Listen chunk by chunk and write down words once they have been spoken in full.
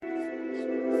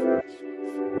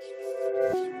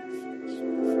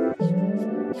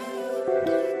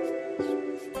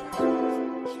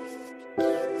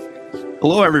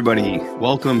Hello, everybody.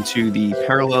 Welcome to the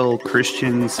Parallel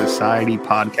Christian Society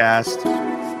podcast.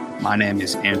 My name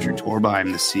is Andrew Torba.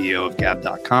 I'm the CEO of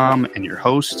Gab.com and your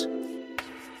host.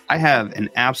 I have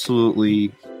an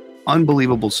absolutely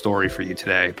unbelievable story for you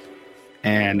today,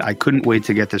 and I couldn't wait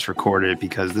to get this recorded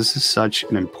because this is such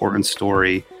an important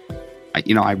story.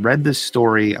 I read this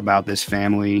story about this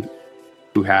family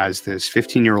who has this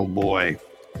 15-year-old boy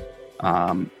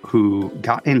who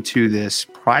got into this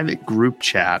private group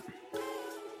chat,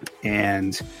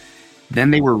 and then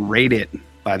they were raided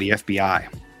by the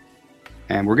FBI.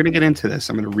 And we're going to get into this.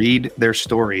 I'm going to read their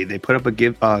story. They put up a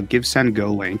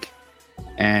GiveSendGo link,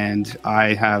 and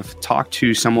I have talked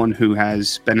to someone who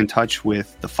has been in touch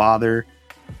with the father,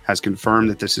 has confirmed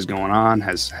that this is going on,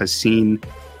 has seen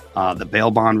the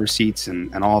bail bond receipts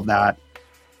and all of that.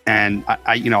 And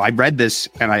I read this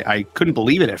and I couldn't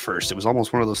believe it at first. It was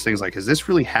almost one of those things like, is this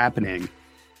really happening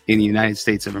in the United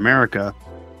States of America?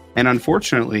 And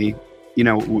unfortunately,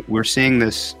 we're seeing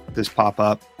this pop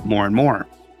up more and more.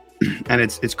 And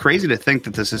it's crazy to think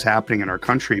that this is happening in our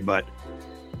country, but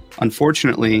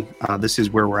unfortunately, this is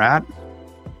where we're at.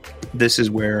 This is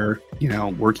where,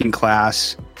 working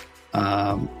class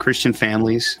Christian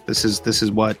families, this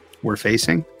is what we're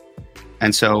facing.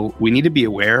 And so we need to be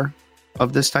aware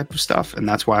of this type of stuff. And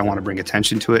that's why I want to bring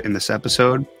attention to it in this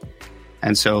episode.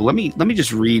 And so let me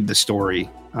just read the story,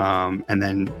 and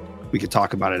then we could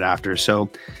talk about it after. So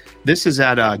this is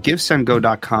at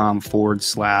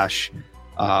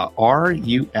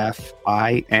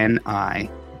givesendgo.com/RUFINI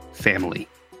family.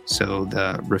 So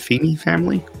the Ruffini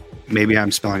family. Maybe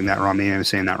I'm spelling that wrong. Maybe I'm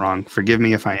saying that wrong. Forgive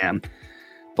me if I am.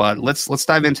 But let's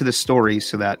dive into this story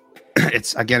so that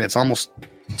it's almost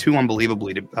too unbelievable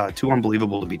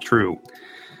to be true.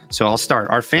 So I'll start.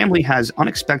 Our family has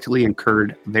unexpectedly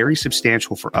incurred very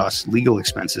substantial for us legal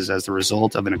expenses as the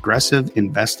result of an aggressive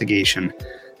investigation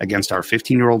against our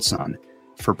 15-year-old son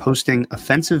for posting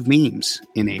offensive memes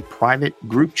in a private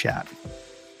group chat.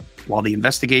 While the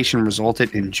investigation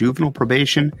resulted in juvenile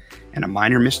probation and a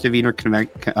minor misdemeanor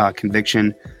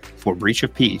conviction for breach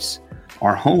of peace,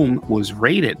 our home was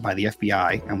raided by the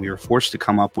FBI, and we were forced to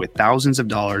come up with thousands of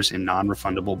dollars in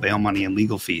non-refundable bail money and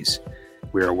legal fees.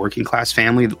 We are a working class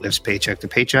family that lives paycheck to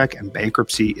paycheck, and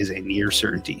bankruptcy is a near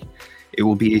certainty. It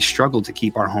will be a struggle to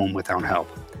keep our home without help.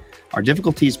 Our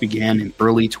difficulties began in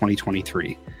early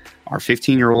 2023. Our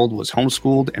 15-year-old was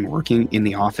homeschooled and working in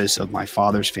the office of my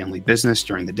father's family business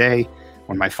during the day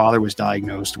when my father was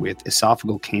diagnosed with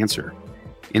esophageal cancer.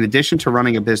 In addition to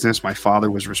running a business, my father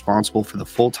was responsible for the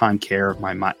full-time care of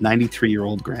my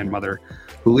 93-year-old grandmother,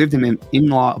 who lived in an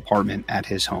in-law apartment at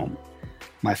his home.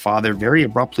 My father very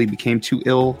abruptly became too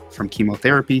ill from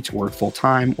chemotherapy to work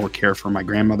full-time or care for my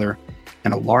grandmother,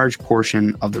 and a large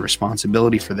portion of the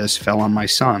responsibility for this fell on my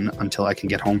son until I can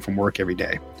get home from work every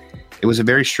day. It was a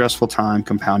very stressful time,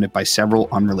 compounded by several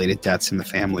unrelated deaths in the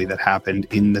family that happened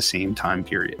in the same time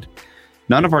period.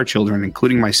 None of our children,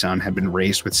 including my son, had been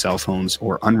raised with cell phones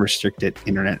or unrestricted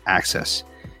internet access.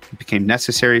 It became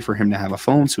necessary for him to have a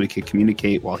phone so he could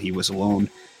communicate while he was alone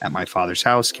at my father's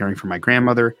house caring for my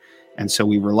grandmother, and so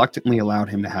we reluctantly allowed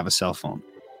him to have a cell phone.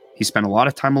 He spent a lot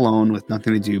of time alone with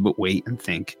nothing to do but wait and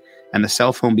think, and the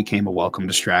cell phone became a welcome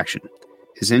distraction.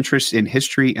 His interest in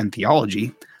history and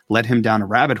theology led him down a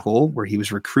rabbit hole where he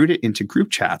was recruited into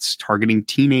group chats targeting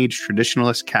teenage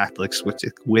traditionalist Catholics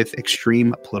with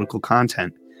extreme political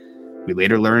content. We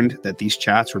later learned that these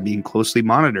chats were being closely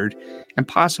monitored and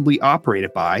possibly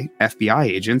operated by FBI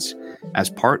agents as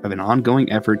part of an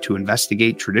ongoing effort to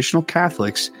investigate traditional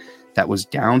Catholics that was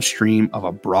downstream of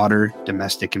a broader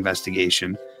domestic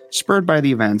investigation spurred by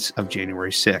the events of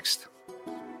January 6th.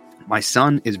 My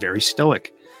son is very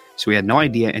stoic, so he had no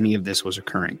idea any of this was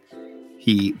occurring.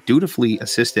 He dutifully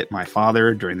assisted my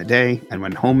father during the day and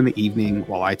went home in the evening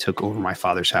while I took over my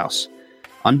father's house.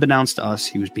 Unbeknownst to us,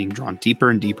 he was being drawn deeper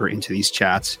and deeper into these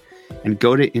chats and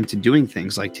goaded into doing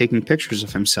things like taking pictures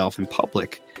of himself in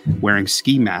public, wearing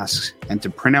ski masks, and to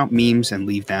print out memes and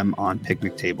leave them on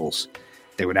picnic tables.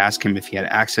 They would ask him if he had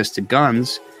access to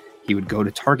guns. He would go to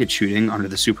target shooting under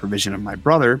the supervision of my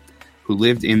brother, who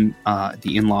lived in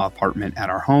the in-law apartment at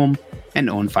our home and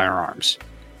owned firearms,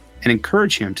 and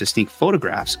encourage him to sneak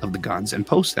photographs of the guns and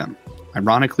post them.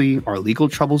 Ironically, our legal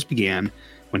troubles began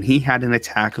when he had an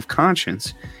attack of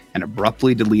conscience and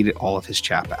abruptly deleted all of his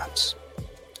chat apps.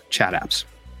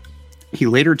 He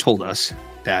later told us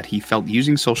that he felt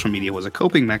using social media was a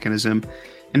coping mechanism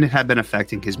and it had been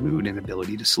affecting his mood and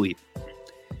ability to sleep.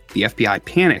 The FBI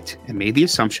panicked and made the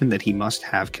assumption that he must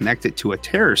have connected to a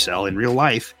terror cell in real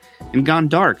life and gone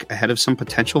dark ahead of some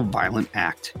potential violent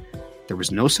act. There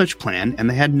was no such plan, and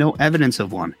they had no evidence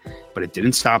of one, but it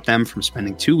didn't stop them from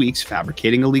spending 2 weeks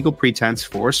fabricating a legal pretense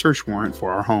for a search warrant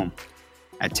for our home.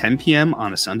 At 10 p.m.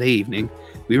 on a Sunday evening,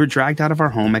 we were dragged out of our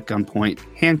home at gunpoint,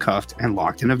 handcuffed, and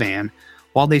locked in a van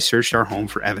while they searched our home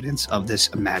for evidence of this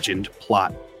imagined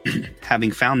plot.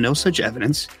 Having found no such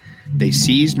evidence, they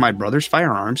seized my brother's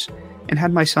firearms and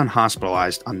had my son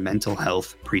hospitalized on mental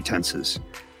health pretenses.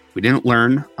 We didn't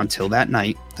learn until that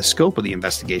night the scope of the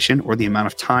investigation or the amount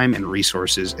of time and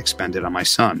resources expended on my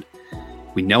son.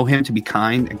 We know him to be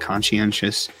kind and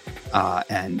conscientious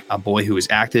and a boy who is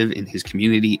active in his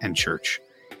community and church.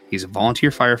 He's a volunteer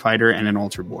firefighter and an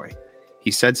altar boy.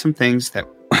 He said some things that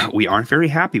we aren't very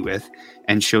happy with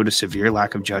and showed a severe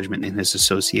lack of judgment in his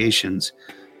associations,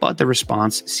 but the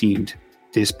response seemed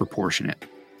disproportionate.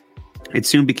 It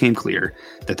soon became clear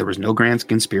that there was no grand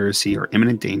conspiracy or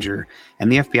imminent danger, and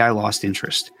the FBI lost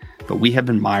interest, but we have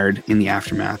been mired in the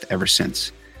aftermath ever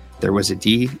since. There was a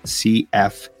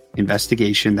DCF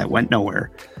investigation that went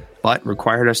nowhere, but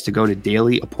required us to go to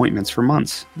daily appointments for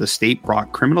months. The state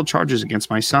brought criminal charges against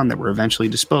my son that were eventually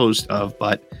disposed of,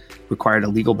 but required a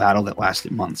legal battle that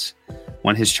lasted months.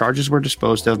 When his charges were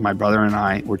disposed of, my brother and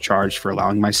I were charged for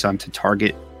allowing my son to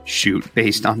target shoot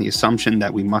based on the assumption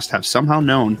that we must have somehow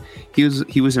known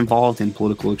he was involved in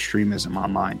political extremism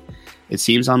online. It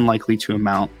seems unlikely to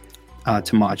amount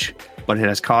to much, but it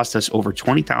has cost us over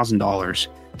 $20,000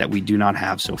 that we do not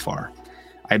have so far.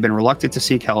 I've been reluctant to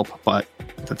seek help, but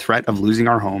the threat of losing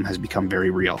our home has become very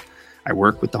real. I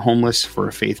work with the homeless for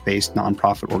a faith-based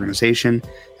nonprofit organization,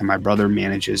 and my brother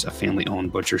manages a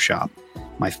family-owned butcher shop.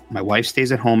 My wife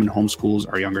stays at home and homeschools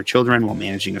our younger children while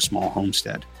managing a small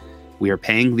homestead. We are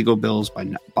paying legal bills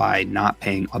by not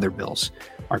paying other bills.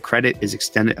 Our credit is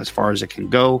extended as far as it can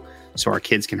go, so our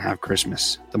kids can have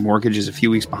Christmas. The mortgage is a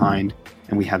few weeks behind,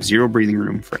 and we have zero breathing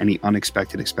room for any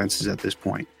unexpected expenses at this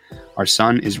point. Our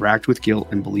son is racked with guilt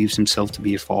and believes himself to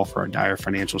be at fault for our dire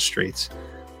financial straits.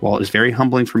 While it is very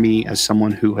humbling for me as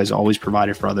someone who has always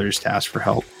provided for others to ask for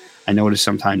help, I know it is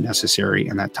sometimes necessary,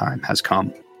 and that time has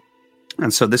come.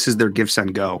 And so this is their Give,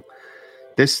 Send, Go.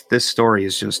 This story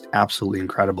is just absolutely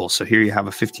incredible. So here you have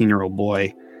a 15-year-old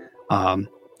boy,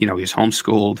 he's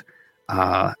homeschooled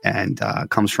and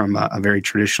comes from a very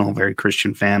traditional, very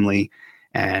Christian family.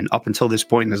 And up until this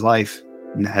point in his life,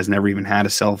 has never even had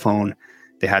a cell phone.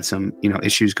 They had some,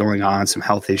 issues going on, some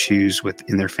health issues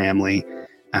within their family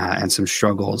and some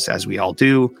struggles, as we all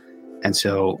do. And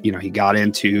so, he got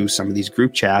into some of these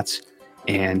group chats,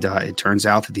 and it turns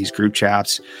out that these group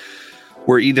chats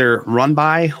were either run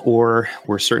by or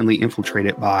were certainly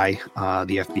infiltrated by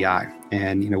the FBI.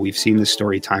 And, we've seen this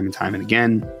story time and time and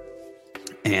again.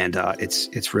 And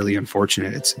it's really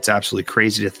unfortunate. It's absolutely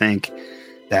crazy to think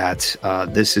that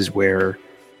this is where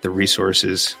the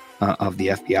resources of the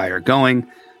FBI are going,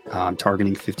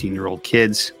 targeting 15-year-old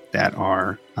kids that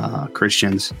are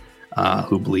Christians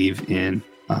who believe in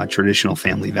traditional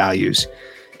family values,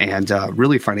 and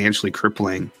really financially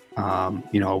crippling,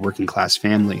 a working class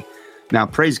family. Now,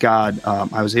 praise God,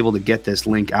 I was able to get this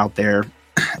link out there,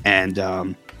 and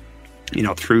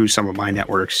through some of my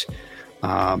networks,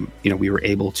 we were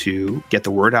able to get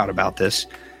the word out about this.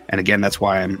 And again, that's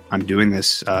why I'm doing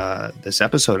this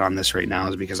episode on this right now,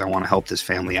 is because I want to help this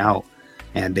family out.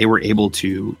 And they were able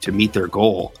to meet their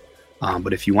goal.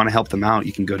 But if you want to help them out,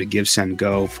 you can go to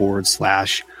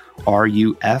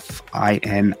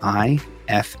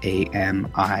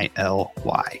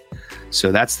GiveSendGo/RUFINIFAMILY.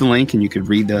 So that's the link, and you could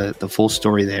read the full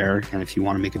story there. And if you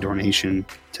want to make a donation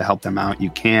to help them out, you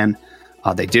can.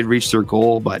 They did reach their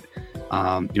goal, but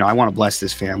I want to bless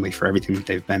this family for everything that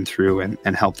they've been through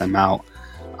and help them out.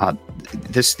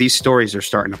 These stories are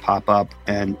starting to pop up,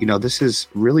 and this is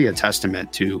really a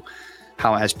testament to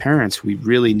how, as parents, we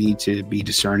really need to be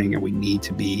discerning, and we need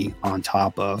to be on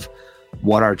top of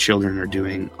what our children are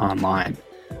doing online.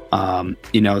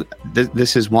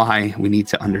 This is why we need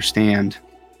to understand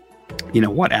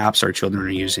what apps our children are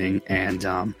using.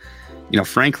 And,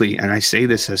 frankly, and I say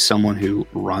this as someone who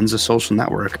runs a social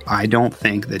network, I don't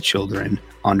think that children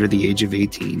under the age of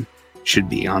 18 should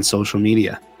be on social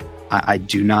media. I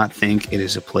do not think it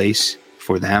is a place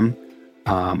for them.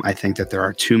 I think that there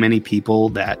are too many people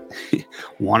that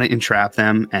want to entrap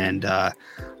them and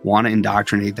want to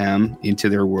indoctrinate them into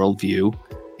their worldview.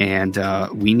 And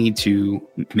we need to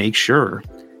make sure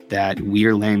that we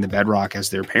are laying the bedrock as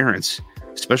their parents,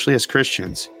 especially as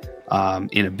Christians,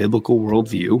 in a biblical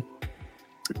worldview,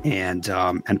 and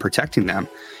protecting them.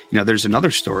 There's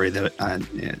another story that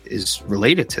is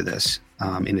related to this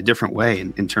in a different way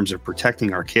in terms of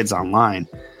protecting our kids online.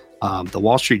 The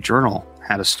Wall Street Journal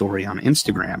had a story on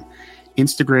Instagram,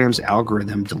 Instagram's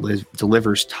algorithm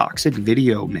delivers toxic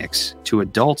video mix to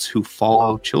adults who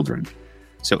follow children.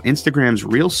 So Instagram's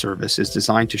Reel service is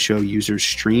designed to show users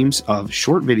streams of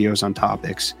short videos on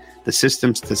topics the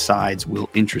system decides will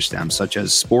interest them, such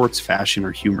as sports, fashion,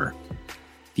 or humor.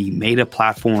 The Meta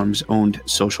platform's owned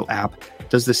social app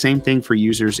does the same thing for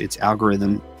users its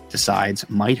algorithm decides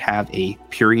might have a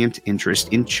prurient interest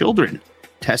in children.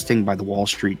 Testing by the Wall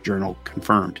Street Journal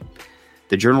confirmed.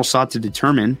 The journal sought to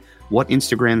determine what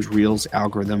Instagram's Reels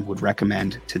algorithm would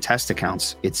recommend to test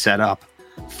accounts it set up,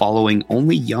 following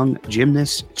only young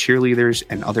gymnasts, cheerleaders,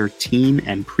 and other teen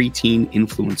and preteen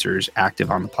influencers active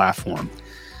on the platform.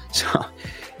 So,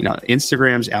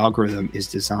 Instagram's algorithm is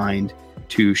designed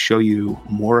to show you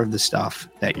more of the stuff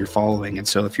that you're following. And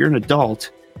so if you're an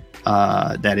adult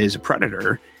that is a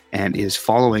predator and is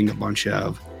following a bunch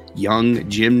of young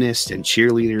gymnasts and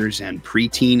cheerleaders and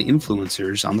preteen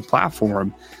influencers on the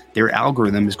platform, their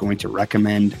algorithm is going to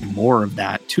recommend more of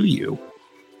that to you.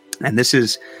 And this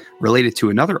is related to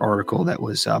another article that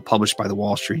was published by the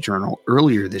Wall Street Journal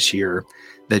earlier this year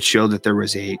that showed that there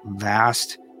was a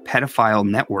vast pedophile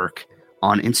network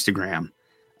on Instagram.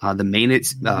 The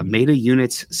Meta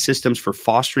Unit's systems for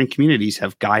fostering communities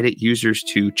have guided users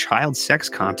to child sex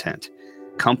content.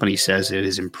 Company says it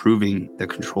is improving the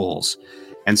controls.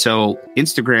 And so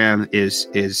Instagram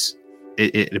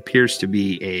it appears to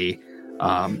be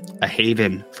a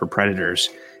haven for predators.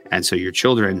 And so your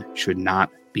children should not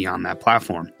be on that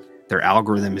platform. Their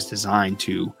algorithm is designed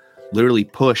to literally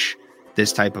push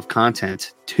this type of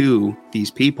content to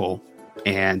these people.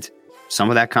 And some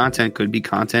of that content could be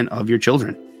content of your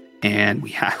children. And we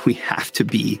have to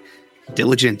be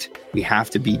diligent. We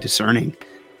have to be discerning.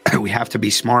 We have to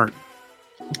be smart.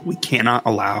 We cannot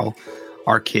allow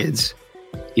our kids,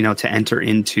 to enter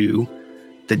into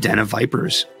the den of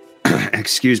vipers.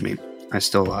 Excuse me. I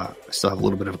still have a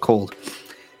little bit of a cold.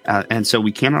 And so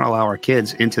we cannot allow our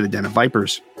kids into the den of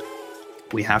vipers.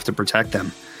 We have to protect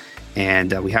them.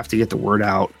 And we have to get the word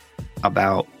out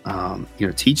about,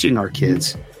 teaching our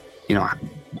kids,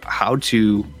 how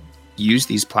to use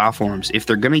these platforms. If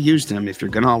they're going to use them, if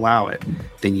you're going to allow it,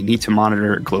 then you need to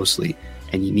monitor it closely,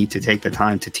 and you need to take the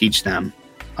time to teach them,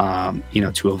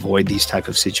 to avoid these type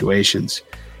of situations.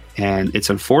 And it's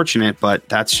unfortunate, but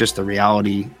that's just the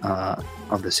reality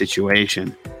of the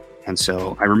situation. And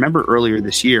so I remember earlier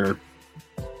this year,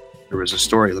 there was a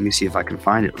story, let me see if I can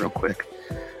find it real quick,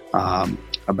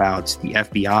 about the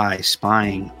FBI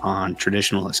spying on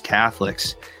traditionalist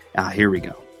Catholics. Here we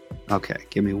go. Okay,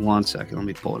 give me 1 second. Let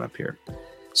me pull it up here.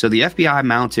 So the FBI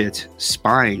mounted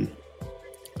spying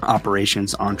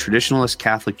operations on traditionalist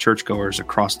Catholic churchgoers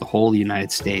across the whole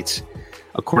United States,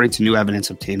 according to new evidence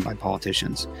obtained by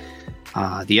politicians.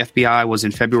 The FBI was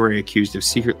in February accused of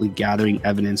secretly gathering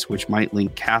evidence which might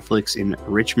link Catholics in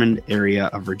Richmond area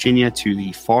of Virginia to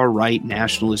the far-right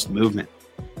nationalist movement.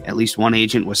 At least one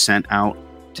agent was sent out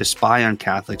to spy on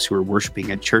Catholics who were worshiping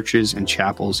at churches and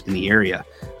chapels in the area,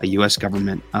 a U.S.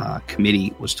 government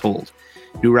committee was told.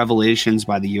 New revelations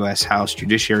by the U.S. House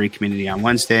Judiciary Committee on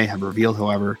Wednesday have revealed,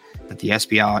 however, that the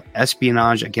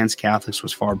espionage against Catholics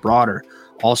was far broader,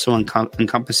 also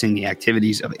encompassing the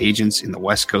activities of agents in the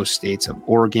West Coast states of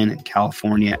Oregon and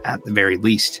California at the very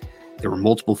least. There were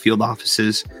multiple field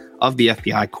offices of the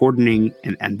FBI coordinating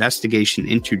an investigation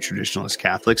into traditionalist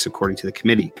Catholics, according to the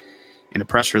committee. In a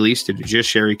press release, the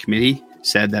Judiciary Committee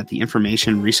said that the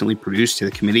information recently produced to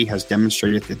the committee has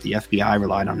demonstrated that the FBI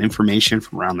relied on information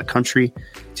from around the country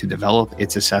to develop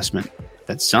its assessment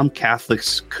that some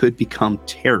Catholics could become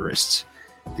terrorists.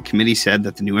 The committee said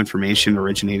that the new information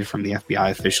originated from the FBI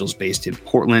officials based in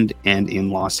Portland and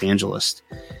in Los Angeles.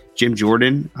 Jim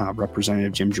Jordan,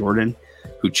 Representative Jim Jordan,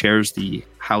 who chairs the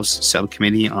House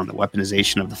Subcommittee on the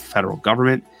Weaponization of the Federal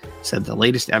Government, said the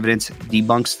latest evidence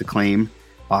debunks the claim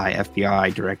by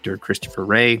FBI Director Christopher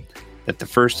Wray that the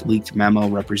first leaked memo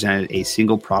represented a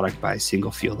single product by a single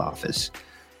field office.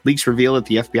 Leaks reveal that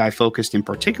the FBI focused in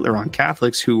particular on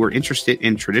Catholics who were interested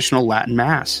in traditional Latin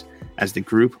Mass, as the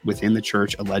group within the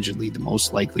church allegedly the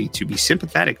most likely to be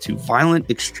sympathetic to violent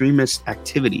extremist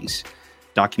activities.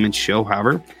 Documents show,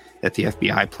 however, that the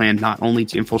FBI planned not only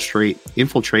to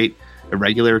infiltrate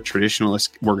irregular traditionalist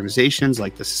organizations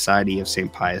like the Society of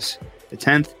St. Pius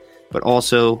X, but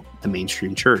also the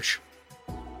mainstream church.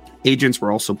 Agents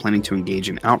were also planning to engage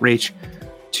in outreach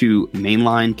to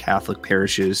mainline Catholic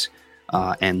parishes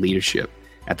and leadership.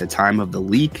 At the time of the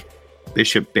leak,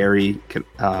 Bishop Barry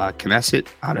Knesset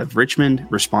out of Richmond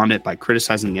responded by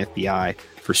criticizing the FBI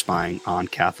for spying on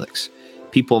Catholics.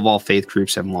 People of all faith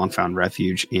groups have long found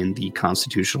refuge in the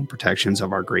constitutional protections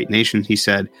of our great nation, he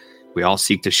said. We all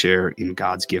seek to share in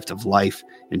God's gift of life,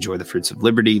 enjoy the fruits of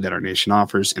liberty that our nation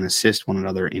offers, and assist one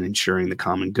another in ensuring the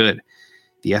common good.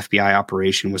 The FBI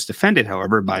operation was defended,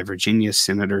 however, by Virginia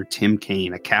Senator Tim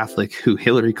Kaine, a Catholic who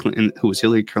was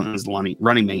Hillary Clinton's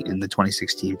running mate in the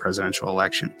 2016 presidential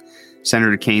election.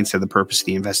 Senator Kaine said the purpose of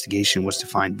the investigation was to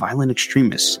find violent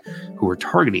extremists who were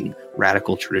targeting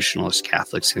radical traditionalist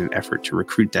Catholics in an effort to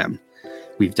recruit them.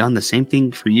 We've done the same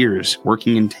thing for years,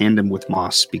 working in tandem with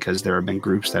Moss, because there have been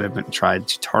groups that have been tried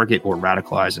to target or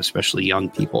radicalize, especially young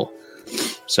people.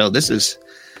 So this is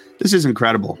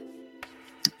incredible.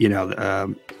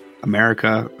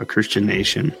 America, a Christian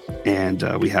nation, and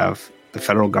we have the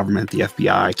federal government, the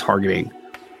FBI, targeting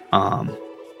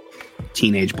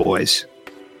teenage boys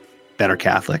that are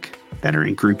Catholic, that are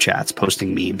in group chats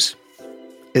posting memes.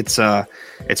 It's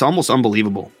almost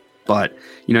unbelievable. But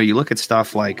you look at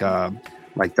stuff like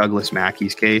Douglas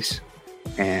Mackey's case,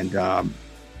 and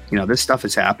this stuff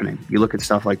is happening. You look at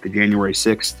stuff like the January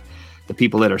 6th, the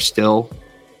people that are still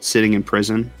sitting in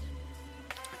prison,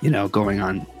 going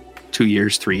on 2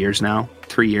 years, 3 years now,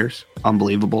 3 years,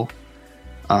 unbelievable.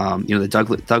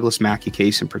 The Douglas Mackey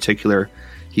case in particular,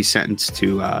 he's sentenced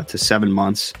to 7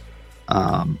 months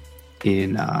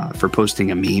for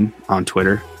posting a meme on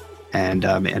Twitter and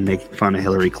making fun of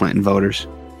Hillary Clinton voters.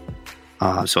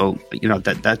 So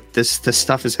this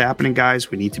stuff is happening,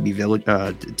 guys. We need to be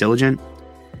diligent.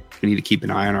 We need to keep an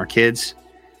eye on our kids,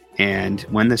 and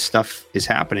when this stuff is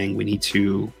happening, we need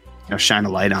to shine a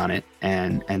light on it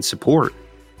and support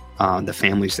the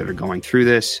families that are going through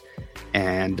this,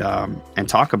 and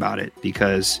talk about it,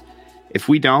 because if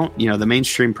we don't, the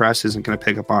mainstream press isn't going to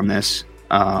pick up on this.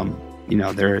 They're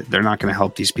not going to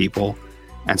help these people.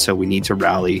 And so we need to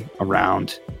rally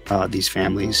around these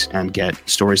families and get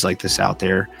stories like this out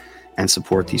there and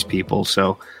support these people.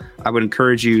 So I would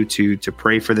encourage you to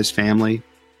pray for this family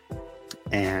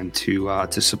and to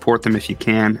support them if you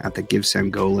can at the Give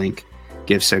Send Go link,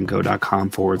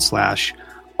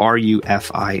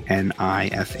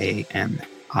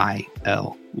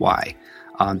 givesendgo.com/RUFINIFAMILY.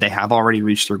 They have already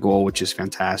reached their goal, which is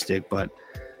fantastic, but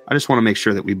I just want to make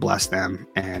sure that we bless them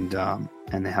and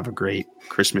they have a great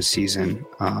Christmas season,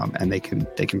 and they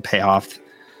can pay off,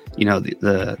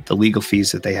 the legal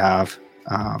fees that they have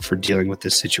for dealing with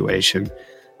this situation.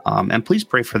 And please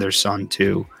pray for their son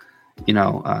too.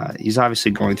 He's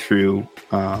obviously going through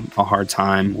a hard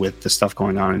time with the stuff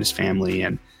going on in his family,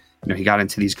 and he got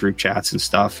into these group chats and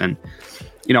stuff. And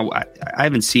I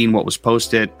haven't seen what was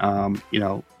posted,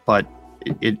 but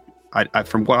I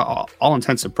from what all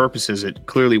intents and purposes, it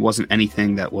clearly wasn't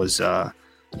anything that was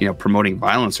promoting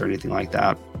violence or anything like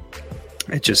that.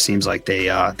 It just seems like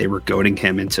they were goading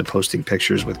him into posting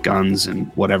pictures with guns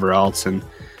and whatever else, and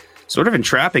sort of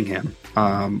entrapping him,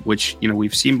 which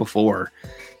we've seen before.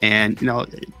 And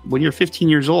when you're 15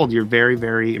 years old, you're very,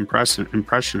 very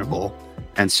impressionable,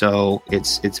 and so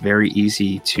it's very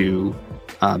easy to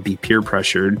be peer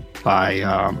pressured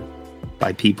by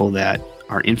people that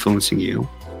are influencing you.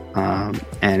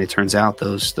 And it turns out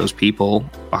those people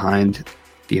behind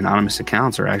the anonymous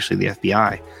accounts are actually the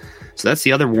FBI. So that's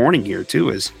the other warning here too,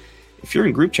 is if you're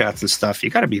in group chats and stuff, you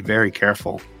got to be very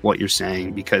careful what you're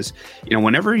saying, because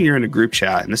whenever you're in a group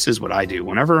chat, and this is what I do,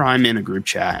 whenever I'm in a group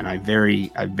chat, and I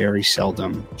very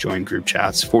seldom join group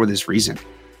chats for this reason,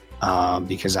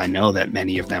 because I know that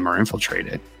many of them are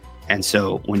infiltrated. And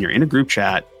so when you're in a group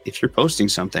chat, if you're posting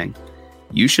something,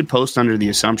 you should post under the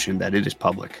assumption that it is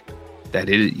public, that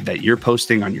you're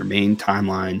posting on your main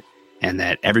timeline, and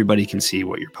that everybody can see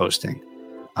what you're posting.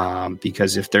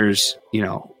 Because if there's,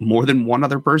 more than one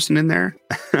other person in there,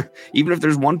 even if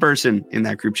there's one person in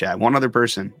that group chat, one other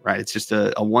person, right? It's just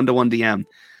a one-to-one DM.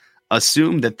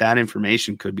 Assume that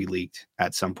information could be leaked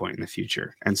at some point in the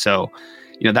future. And so,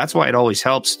 that's why it always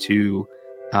helps to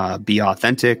be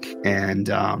authentic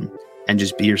and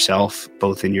just be yourself,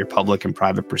 both in your public and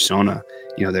private persona.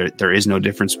 There is no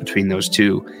difference between those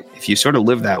two. If you sort of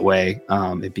live that way,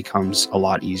 it becomes a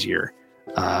lot easier,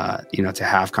 to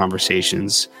have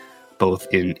conversations both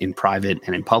in private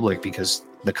and in public, because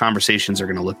the conversations are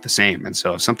going to look the same. And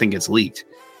so if something gets leaked,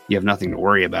 you have nothing to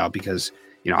worry about, because,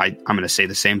 I'm going to say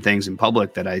the same things in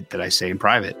public that I say in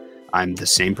private. I'm the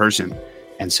same person.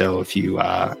 And so if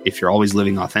you're always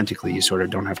living authentically, you sort of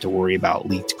don't have to worry about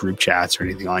leaked group chats or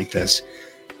anything like this.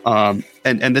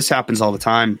 And this happens all the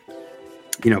time.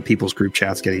 People's group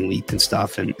chats getting leaked and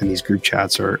stuff, and these group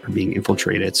chats are being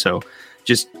infiltrated. So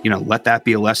just, let that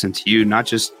be a lesson to you, not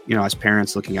just, as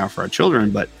parents looking out for our children,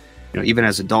 but, even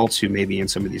as adults who may be in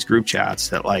some of these group chats,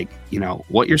 that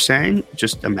what you're saying,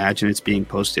 just imagine it's being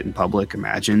posted in public.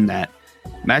 Imagine that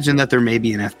there may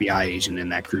be an FBI agent in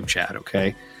that group chat.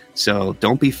 Okay. So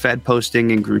don't be fed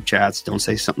posting in group chats. Don't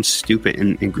say something stupid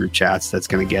in group chats that's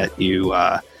going to get you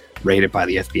raided by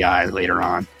the FBI later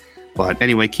on. But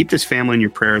anyway, keep this family in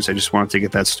your prayers. I just wanted to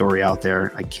get that story out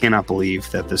there. I cannot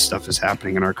believe that this stuff is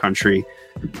happening in our country.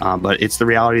 But it's the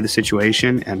reality of the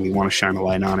situation, and we want to shine a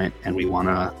light on it, and we want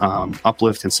to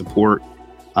uplift and support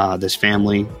this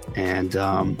family and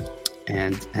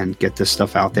get this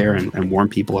stuff out there and warn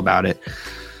people about it.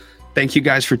 Thank you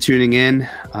guys for tuning in.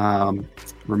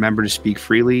 Remember to speak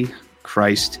freely.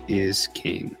 Christ is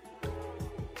King.